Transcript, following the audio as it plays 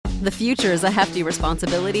The future is a hefty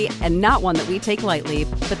responsibility and not one that we take lightly,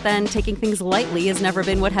 but then taking things lightly has never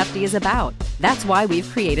been what Hefty is about. That's why we've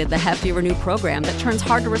created the Hefty Renew program that turns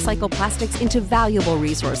hard-to-recycle plastics into valuable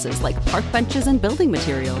resources like park benches and building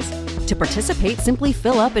materials. To participate, simply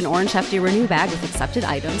fill up an orange Hefty Renew bag with accepted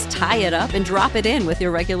items, tie it up, and drop it in with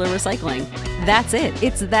your regular recycling. That's it.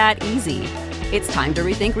 It's that easy. It's time to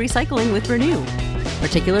rethink recycling with Renew.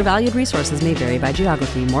 Particular valued resources may vary by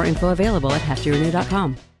geography. More info available at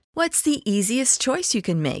heftyrenew.com. What's the easiest choice you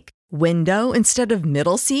can make? Window instead of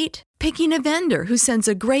middle seat? Picking a vendor who sends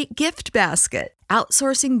a great gift basket?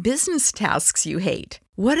 Outsourcing business tasks you hate?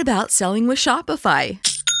 What about selling with Shopify?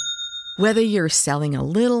 Whether you're selling a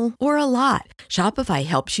little or a lot, Shopify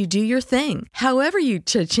helps you do your thing, however you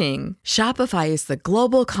cha-ching. Shopify is the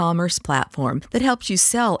global commerce platform that helps you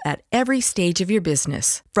sell at every stage of your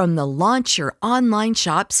business. From the launch your online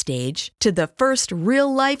shop stage to the first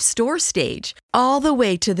real-life store stage, all the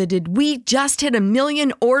way to the did we just hit 1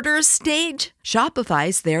 million orders stage.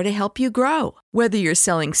 Shopify's there to help you grow. Whether you're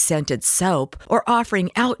selling scented soap or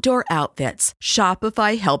offering outdoor outfits,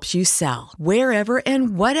 Shopify helps you sell. Wherever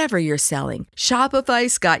and whatever you're selling,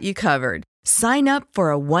 Shopify's got you covered. Sign up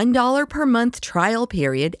for a $1 per month trial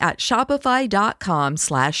period at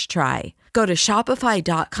shopify.com/try. Go to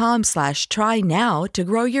shopify.com/try now to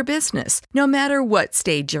grow your business, no matter what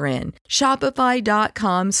stage you're in.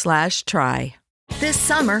 Shopify.com/try. This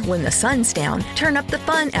summer, when the sun's down, turn up the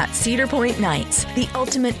fun at Cedar Point Nights. The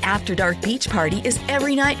ultimate after-dark beach party is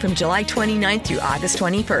every night from July 29th through August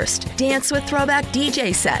 21st. Dance with throwback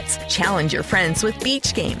DJ sets, challenge your friends with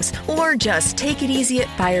beach games, or just take it easy at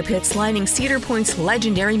fire pits lining Cedar Point's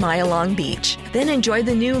legendary mile-long beach. Then enjoy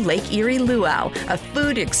the new Lake Erie Luau, a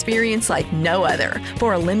food experience like no other.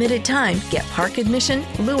 For a limited time, get park admission,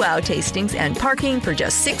 luau tastings, and parking for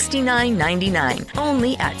just $69.99,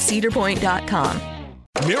 only at cedarpoint.com.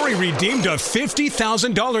 Mary redeemed a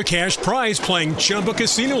 $50,000 cash prize playing Chumba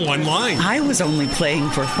Casino online. I was only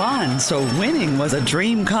playing for fun, so winning was a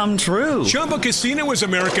dream come true. Chumba Casino is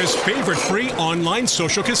America's favorite free online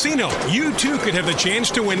social casino. You, too, could have the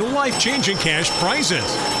chance to win life-changing cash prizes.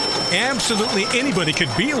 Absolutely anybody could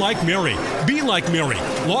be like Mary. Be like Mary.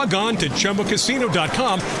 Log on to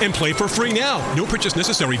ChumbaCasino.com and play for free now. No purchase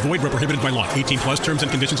necessary. Void where prohibited by law. 18 plus terms and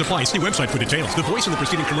conditions apply. See website for details. The voice of the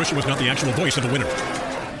preceding commercial was not the actual voice of the winner.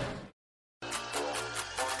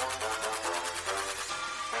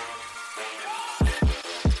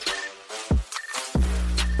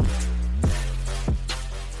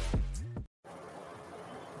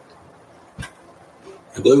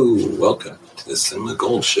 Hello, welcome to the Cinema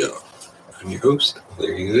Gold Show. I'm your host,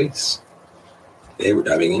 Larry Weiss. Today we're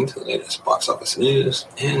diving into the latest box office news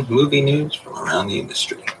and movie news from around the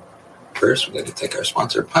industry. First, we'd like to thank our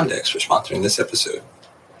sponsor, Poddex, for sponsoring this episode.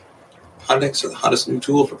 Poddex are the hottest new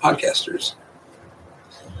tool for podcasters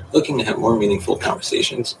looking to have more meaningful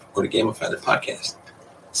conversations or to gamify their podcast.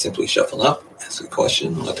 Simply shuffle up, ask a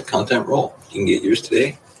question, and let the content roll. You can get yours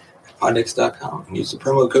today at poddex.com and use the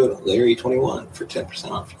promo code Larry21 for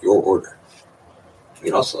 10% off your order.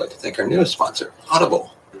 We'd also like to thank our newest sponsor,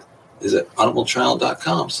 Audible. Visit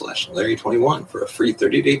audibletrial.com/Larry21 for a free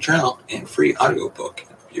 30-day trial and free audiobook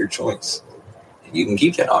of your choice. And you can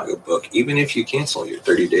keep that audiobook even if you cancel your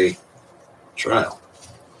 30-day trial.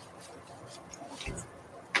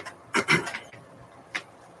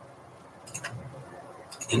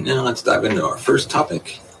 And now let's dive into our first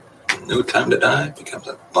topic. No Time to Die becomes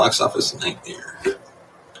a box office nightmare.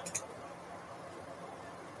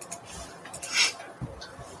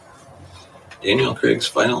 Daniel Craig's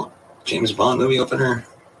final James Bond movie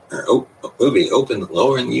movie opened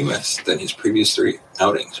lower in the U.S. than his previous 3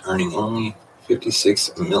 outings, earning only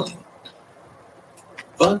 $56 million.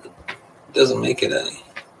 But it doesn't make it a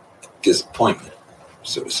disappointment,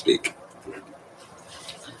 so to speak.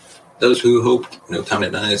 Those who hoped No Time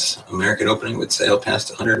to Die's American opening would sail past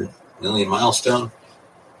the 100 million milestone,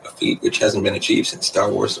 a feat which hasn't been achieved since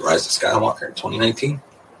Star Wars The Rise of Skywalker in 2019,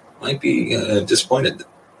 might be disappointed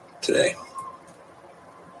today.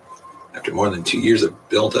 After more than 2 years of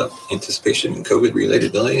build-up, anticipation, and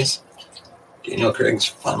COVID-related delays, Daniel Craig's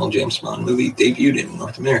final James Bond movie debuted in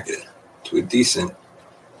North America to a decent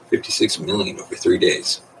 $56 million over 3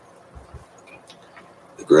 days.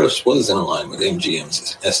 The gross was in line with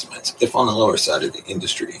MGM's estimates, if on the lower side of the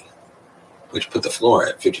industry, which put the floor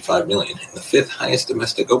at $55 million, and the 5th highest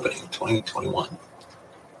domestic opening of 2021.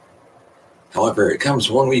 However, it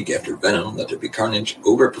comes 1 week after Venom: Let There Be Carnage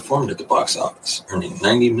overperformed at the box office, earning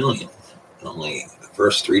 $90 million in only the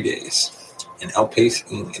first 3 days, and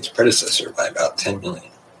outpacing its predecessor by about $10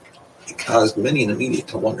 million. It caused many in the media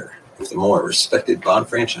to wonder if the more respected Bond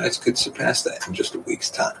franchise could surpass that in just a week's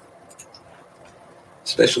time.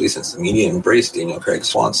 especially since the media embraced Daniel Craig's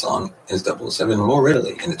swan song as 007 more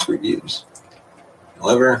readily in its reviews.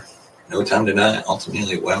 However, No Time to Die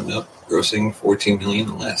ultimately wound up grossing $14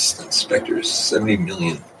 million less than Spectre's $70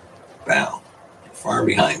 million bow, far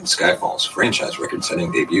behind Skyfall's franchise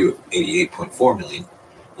record-setting debut of $88.4 million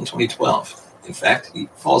in 2012. In fact, he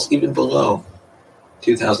falls even below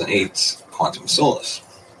 2008's Quantum Solace,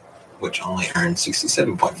 which only earned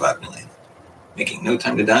 $67.5 million, making No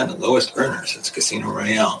Time to Die the lowest earner since Casino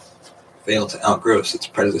Royale failed to outgross its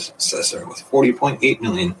predecessor with $40.8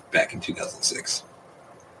 million back in 2006.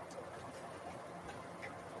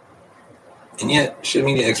 And yet, should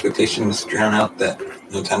media expectations drown out that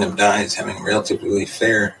No Time to Die is having a relatively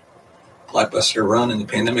fair blockbuster run in the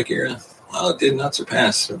pandemic era? While it did not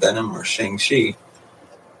surpass Venom or Shang-Chi,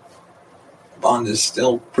 Bond is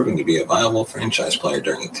still proving to be a viable franchise player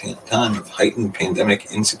during a time of heightened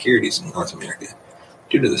pandemic insecurities in North America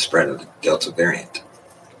due to the spread of the Delta variant.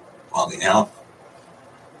 While the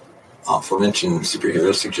aforementioned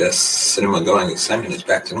superhero suggests cinema-going excitement is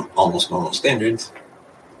back to almost normal standards,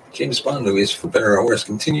 James Bond movies, for better or worse,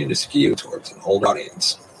 continue to skew towards an older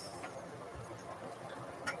audience.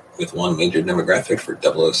 With one major demographic for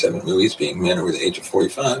 007 movies being men over the age of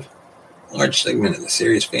 45, a large segment of the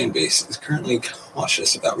series' fan base is currently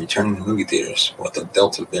cautious about returning to movie theaters with the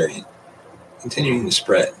Delta variant continuing to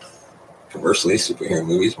spread. Conversely, superhero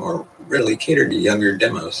movies more readily cater to younger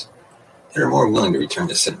demos that are more willing to return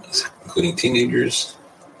to cinemas, including teenagers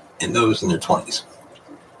and those in their 20s.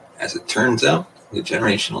 As it turns out, the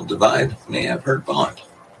generational divide may have hurt Bond.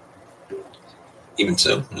 Even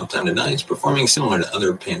so, No Time to Die is performing similar to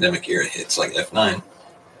other pandemic-era hits like F9,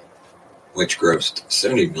 which grossed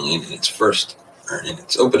 $70 million in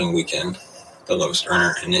its opening weekend, the lowest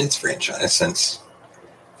earner in its franchise since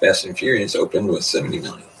Fast and Furious opened with $70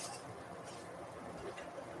 million.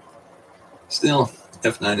 Still,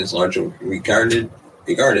 F9 is largely regarded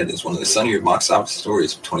as one of the sunnier box office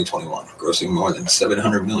stories of 2021, grossing more than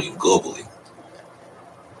 $700 million globally.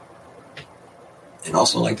 And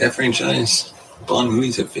also, like that franchise, Bond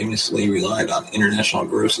movies have famously relied on international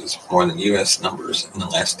grosses more than U.S. numbers in the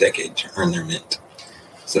last decade to earn their mint.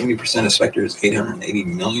 70% of Spectre's $880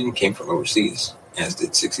 million came from overseas, as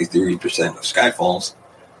did 63% of Skyfall's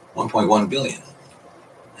 $1.1 billion.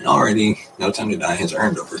 And already, No Time to Die has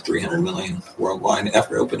earned over $300 million worldwide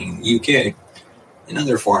after opening in the UK and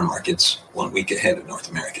other foreign markets 1 week ahead of North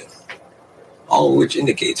America. All of which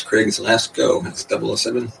indicates Craig's last go as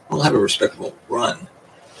 007 will have a respectable run,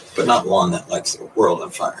 but not one that lights the world on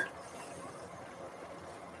fire.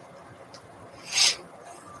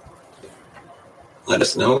 Let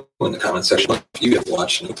us know in the comment section if you have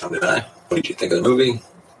watched No Time to Die. What did you think of the movie?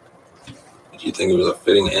 Did you think it was a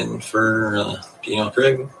fitting end for Daniel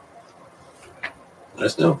Craig? Let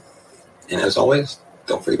us know. And as always,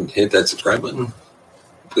 don't forget to hit that subscribe button.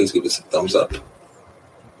 Please give us a thumbs up.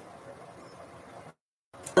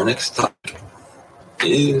 Our next topic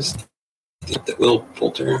is that Will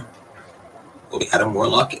Poulter will be Adam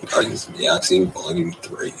Warlock in Guardians of the Galaxy Volume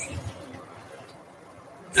 3.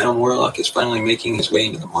 Adam Warlock is finally making his way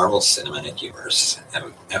into the Marvel Cinematic Universe.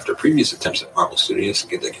 After previous attempts at Marvel Studios to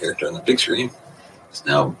get the character on the big screen, it's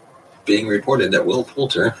now being reported that Will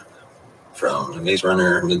Poulter from Maze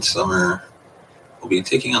Runner, Midsommar, will be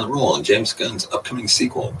taking on the role in James Gunn's upcoming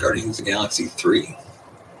sequel, Guardians of the Galaxy 3.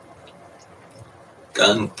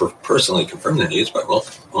 Gunn personally confirmed the news by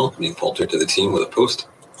welcoming Poulter to the team with a post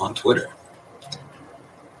on Twitter.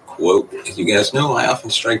 Quote, "As you guys know, I often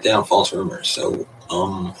strike down false rumors, so,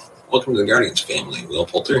 welcome to the Guardians family, Will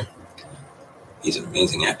Poulter. He's an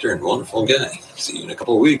amazing actor and wonderful guy. See you in a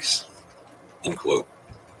couple of weeks." End quote.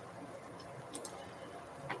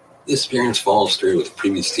 This appearance follows through with the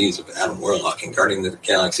previous tease of Adam Warlock in Guardians of the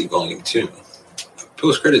Galaxy Volume 2.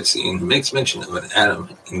 Post-credit scene makes mention of an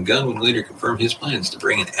Adam, and Gunn would later confirm his plans to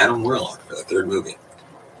bring in Adam Warlock for the third movie.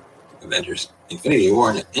 Avengers Infinity War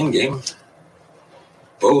and Endgame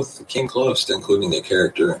both came close to including the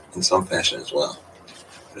character in some fashion as well.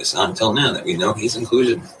 But it's not until now that we know his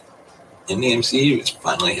inclusion in the MCU is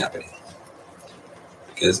finally happening.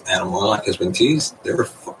 Because Adam Warlock has been teased, there were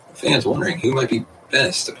fans wondering who might be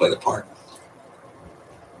best to play the part.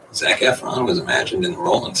 Zac Efron was imagined in the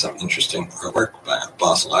role in some interesting artwork by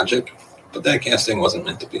Boss Logic, but that casting wasn't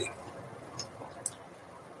meant to be.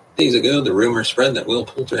 Days ago, the rumor spread that Will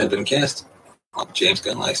Poulter had been cast. While James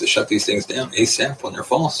Gunn likes to shut these things down ASAP when they're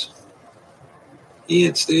false, he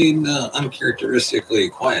had stayed uncharacteristically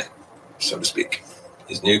quiet, so to speak.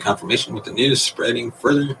 His new confirmation with the news spreading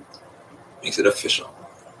further makes it official.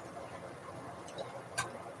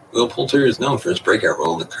 Will Poulter is known for his breakout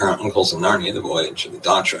role in the Chronicles of Narnia: The Voyage of the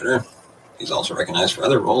Dawn Treader, He's also recognized for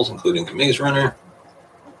other roles, including The Maze Runner,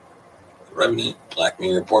 The Revenant, Black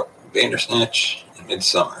Mirror, Bandersnatch, and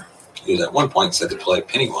Midsommar. He was at one point set to play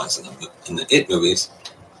Pennywise in the It movies,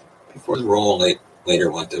 before the role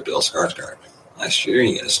later went to Bill Skarsgård. Last year,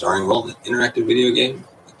 he had a starring role in an interactive video game,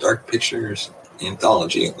 the Dark Pictures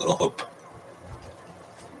anthology, Little Hope.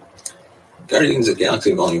 Guardians of the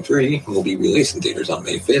Galaxy Volume 3 will be released in theaters on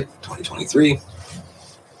May 5th, 2023,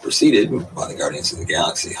 preceded by the Guardians of the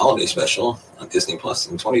Galaxy Holiday Special on Disney Plus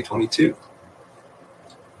in 2022.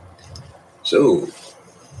 So,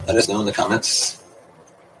 let us know in the comments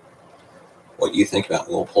what you think about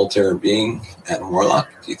Will Poulter being Adam Warlock.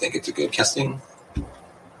 Do you think it's a good casting?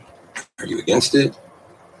 Are you against it?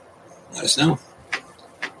 Let us know.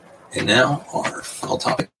 And now, our final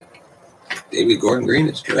topic. David Gordon Green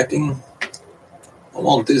is directing a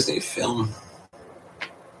Walt Disney film,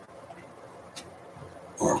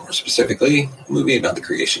 or more specifically, a movie about the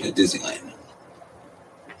creation of Disneyland.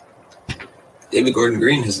 David Gordon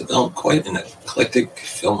Green has developed quite an eclectic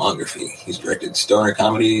filmography. He's directed stoner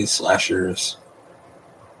comedies, slashers,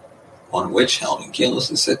 one of which, Halloween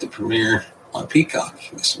Kills, is set to premiere on Peacock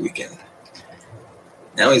this weekend.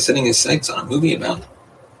 Now he's setting his sights on a movie about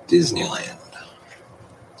Disneyland.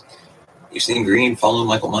 You've seen Green follow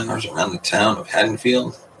Michael Myers around the town of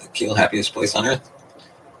Haddonfield, the Kill happiest place on earth.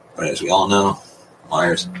 But as we all know,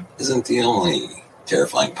 Myers isn't the only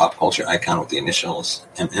terrifying pop culture icon with the initials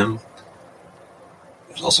MM.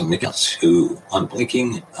 There's also Mickey Mouse, who,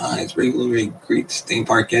 unblinking eyes, regularly greets theme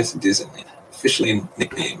park guests at Disneyland, officially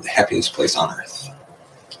nicknamed the happiest place on earth.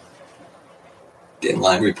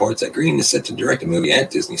 Deadline reports that Green is set to direct a movie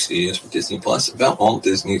at Disney Studios for Disney Plus about Walt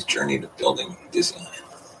Disney's journey to building Disneyland.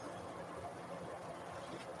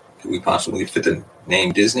 Could we possibly fit the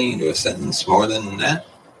name Disney into a sentence more than that?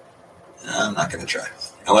 I'm not going to try.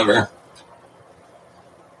 However,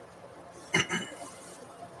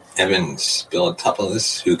 Evan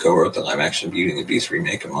Spilotopoulos, who co-wrote the live-action Beauty and the Beast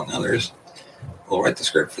remake, among others, will write the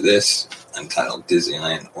script for this untitled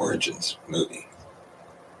Disneyland Origins movie.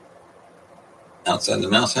 Outside the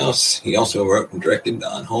Mouse House, he also wrote and directed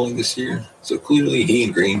Unholy this year, so clearly he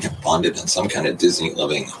and Green have bonded on some kind of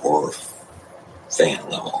Disney-loving horror fan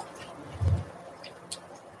level.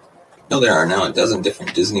 Though there are now a dozen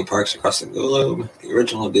different Disney parks across the globe, the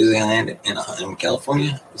original Disneyland in Anaheim,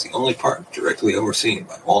 California, was the only park directly overseen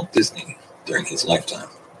by Walt Disney during his lifetime.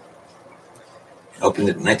 It opened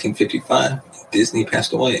in 1955, and Disney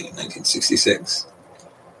passed away in 1966.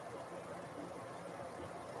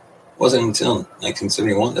 It wasn't until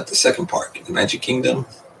 1971 that the second park, the Magic Kingdom,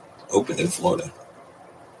 opened in Florida.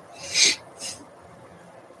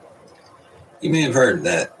 You may have heard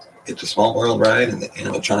that It's a Small World ride and the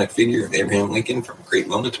animatronic figure of Abraham Lincoln from Great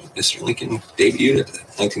Moments with Mr. Lincoln debuted at the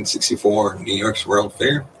 1964 New York's World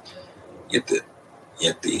Fair. Yet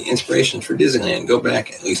the inspirations for Disneyland go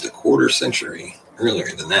back at least a quarter century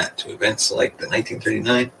earlier than that to events like the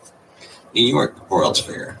 1939 New York World's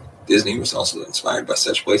Fair. Disney was also inspired by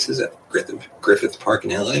such places at Griffith Park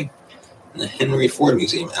in LA and the Henry Ford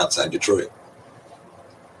Museum outside Detroit.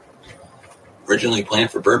 Originally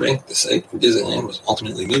planned for Burbank, the site for Disneyland was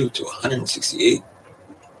ultimately moved to a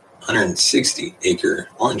 160-acre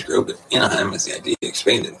orange grove at Anaheim as the idea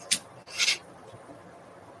expanded.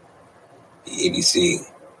 The ABC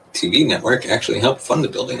TV network actually helped fund the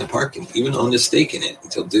building of the park and even owned a stake in it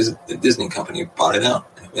until the Disney company bought it out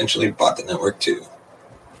and eventually bought the network too.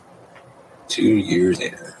 2 years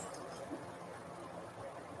later.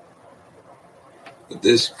 With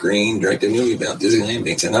this Green directed movie about Disneyland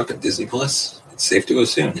being set up at Disney Plus, it's safe to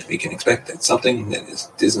assume that we can expect that something that is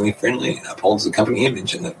Disney-friendly and upholds the company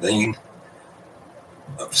image in the vein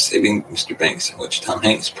of Saving Mr. Banks, in which Tom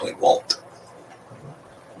Hanks played Walt.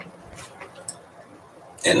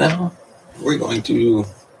 And now, we're going to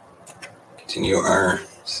continue our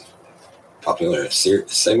popular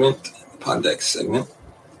segment, Poddex segment,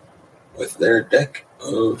 with their deck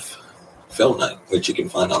of Film Night, which you can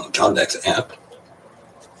find on the Poddex app.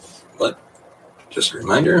 But just a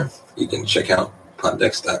reminder, you can check out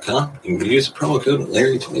poddex.com. You can use the promo code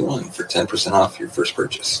Larry21 for 10% off your first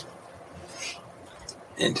purchase.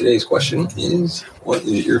 And today's question is, what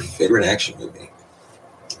is your favorite action movie?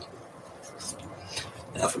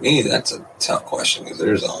 Now, for me, that's a tough question because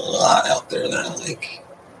there's a lot out there that I like.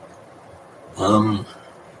 I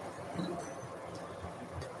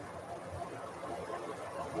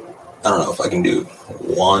don't know if I can do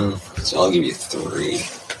one, so I'll give you three.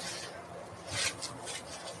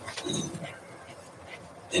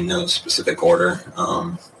 In no specific order.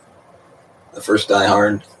 The first Die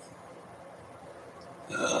Hard,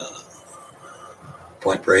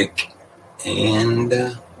 Point Break, and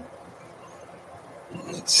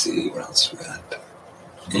let's see what else we got.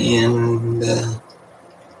 And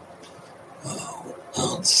what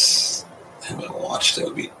else have I watched that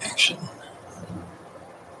would be action?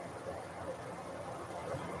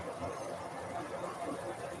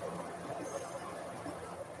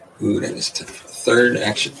 Ooh, that is the third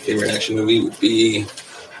favorite action movie would be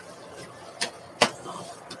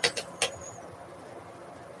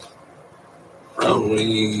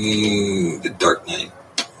probably The Dark Knight.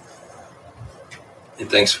 And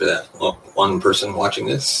thanks for that. Well, one person watching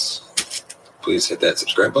this, please hit that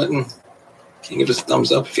subscribe button. Can you give us a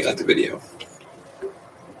thumbs up if you like the video?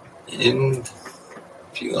 And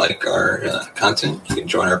if you like our content, you can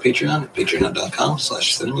join our Patreon at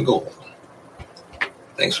patreon.com/cinemagold.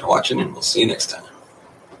 Thanks for watching, and we'll see you next time.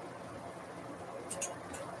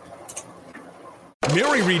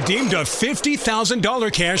 Mary redeemed a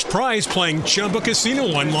 $50,000 cash prize playing Chumba Casino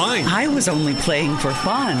online. I was only playing for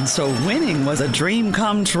fun, so winning was a dream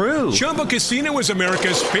come true. Chumba Casino is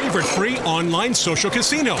America's favorite free online social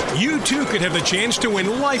casino. You too could have the chance to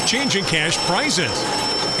win life-changing cash prizes.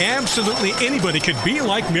 Absolutely anybody could be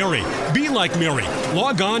like Mary. Be like Mary.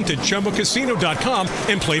 Log on to ChumbaCasino.com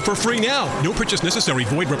and play for free now. No purchase necessary.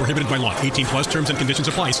 Void where prohibited by law. 18 plus terms and conditions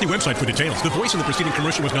apply. See website for details. The voice in the preceding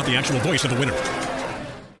commercial was not the actual voice of the winner.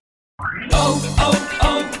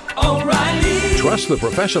 O'Reilly. Trust the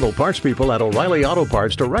professional parts people at O'Reilly Auto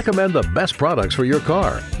Parts to recommend the best products for your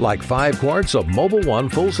car. Like 5 quarts of Mobil 1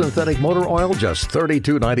 full synthetic motor oil, just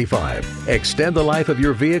 $32.95. Extend the life of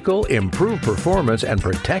your vehicle, improve performance, and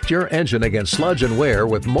protect your engine against sludge and wear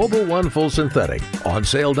with Mobil 1 full synthetic. On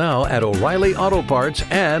sale now at O'Reilly Auto Parts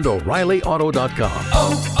and O'ReillyAuto.com.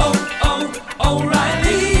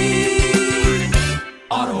 O'Reilly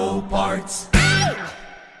Auto Parts.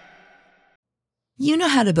 You know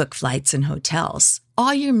how to book flights and hotels.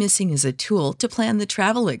 All you're missing is a tool to plan the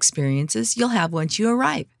travel experiences you'll have once you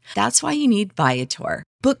arrive. That's why you need Viator.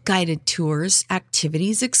 Book guided tours,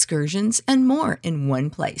 activities, excursions, and more in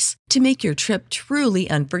one place to make your trip truly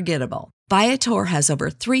unforgettable. Viator has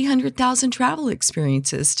over 300,000 travel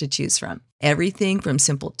experiences to choose from. Everything from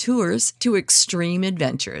simple tours to extreme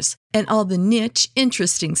adventures and all the niche,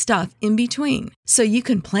 interesting stuff in between. So you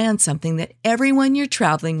can plan something that everyone you're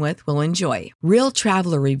traveling with will enjoy. Real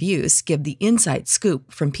traveler reviews give the inside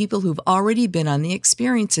scoop from people who've already been on the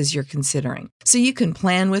experiences you're considering. So you can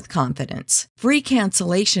plan with confidence. Free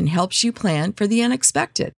cancellation helps you plan for the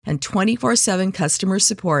unexpected. And 24/7 customer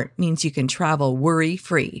support means you can travel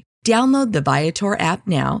worry-free. Download the Viator app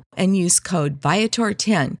now and use code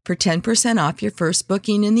Viator10 for 10% off your first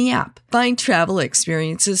booking in the app. Find travel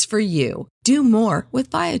experiences for you. Do more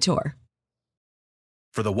with Viator.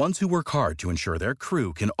 For the ones who work hard to ensure their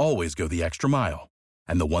crew can always go the extra mile,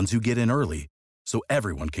 and the ones who get in early so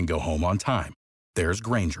everyone can go home on time, there's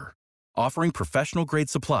Grainger, offering professional-grade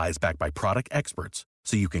supplies backed by product experts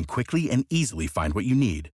so you can quickly and easily find what you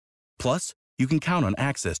need. Plus, you can count on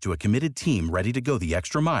access to a committed team ready to go the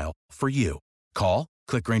extra mile for you. Call,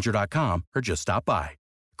 click Grainger.com, or just stop by.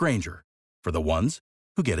 Grainger, for the ones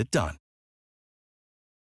who get it done.